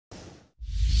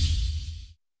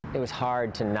it was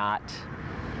hard to not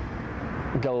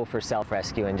go for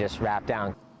self-rescue and just wrap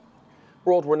down.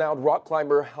 World-renowned rock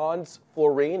climber Hans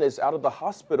Florine is out of the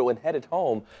hospital and headed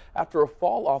home after a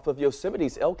fall off of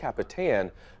Yosemite's El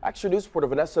Capitan. Action News reporter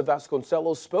Vanessa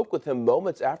Vasconcelos spoke with him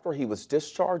moments after he was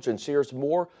discharged and shares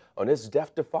more on his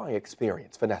death-defying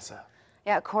experience. Vanessa.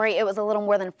 Yeah, Corey, it was a little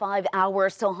more than 5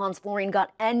 hours till Hans Florine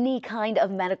got any kind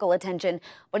of medical attention,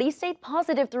 but he stayed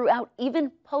positive throughout,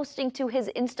 even posting to his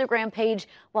Instagram page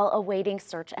while awaiting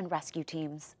search and rescue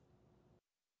teams.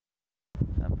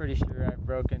 I'm pretty sure I've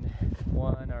broken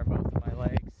one or both of my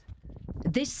legs.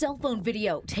 This cell phone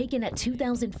video, taken at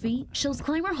 2,000 feet, shows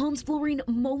climber Hans Florine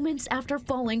moments after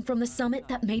falling from the summit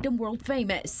that made him world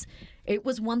famous. It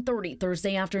was 1:30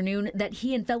 Thursday afternoon that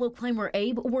he and fellow climber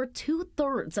Abe were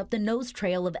 2/3 up the nose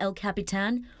trail of El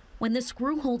Capitan when the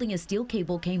screw holding a steel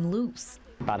cable came loose.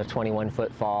 About a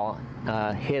 21-foot fall,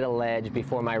 hit a ledge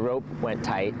before my rope went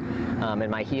tight, and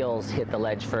my heels hit the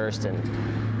ledge first and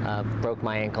broke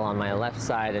my ankle on my left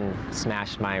side and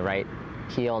smashed my right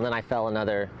heel, and then I fell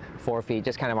another 4 feet,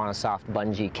 just kind of on a soft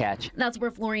bungee catch. That's where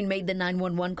Florine made the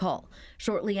 911 call.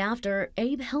 Shortly after,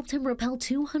 Abe helped him rappel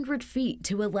 200 feet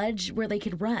to a ledge where they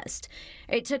could rest.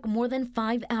 It took more than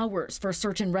 5 hours for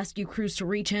search and rescue crews to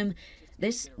reach him.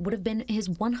 This would have been his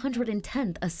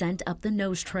 110th ascent up the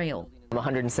nose trail. I'm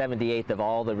 178th of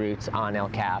all the routes on El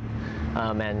Cap,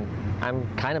 and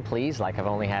I'm kind of pleased, like I've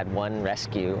only had one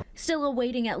rescue. Still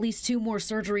awaiting at least 2 more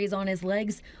surgeries on his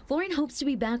legs, Florine hopes to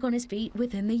be back on his feet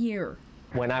within the year.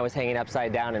 When I was hanging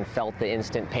upside down and felt the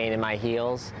instant pain in my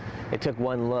heels, it took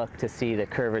one look to see the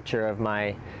curvature of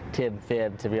my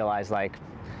fib to realize, like,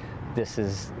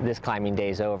 this climbing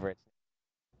day's over.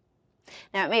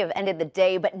 Now, it may have ended the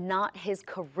day, but not his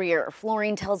career.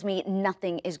 Florine tells me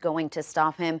nothing is going to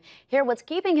stop him. Hear what's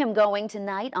keeping him going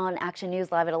tonight on Action News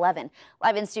Live at 11.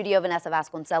 Live in studio, Vanessa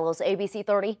Vasconcelos, ABC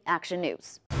 30 Action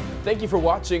News. Thank you for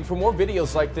watching. For more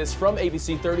videos like this from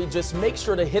ABC 30, just make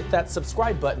sure to hit that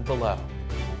subscribe button below.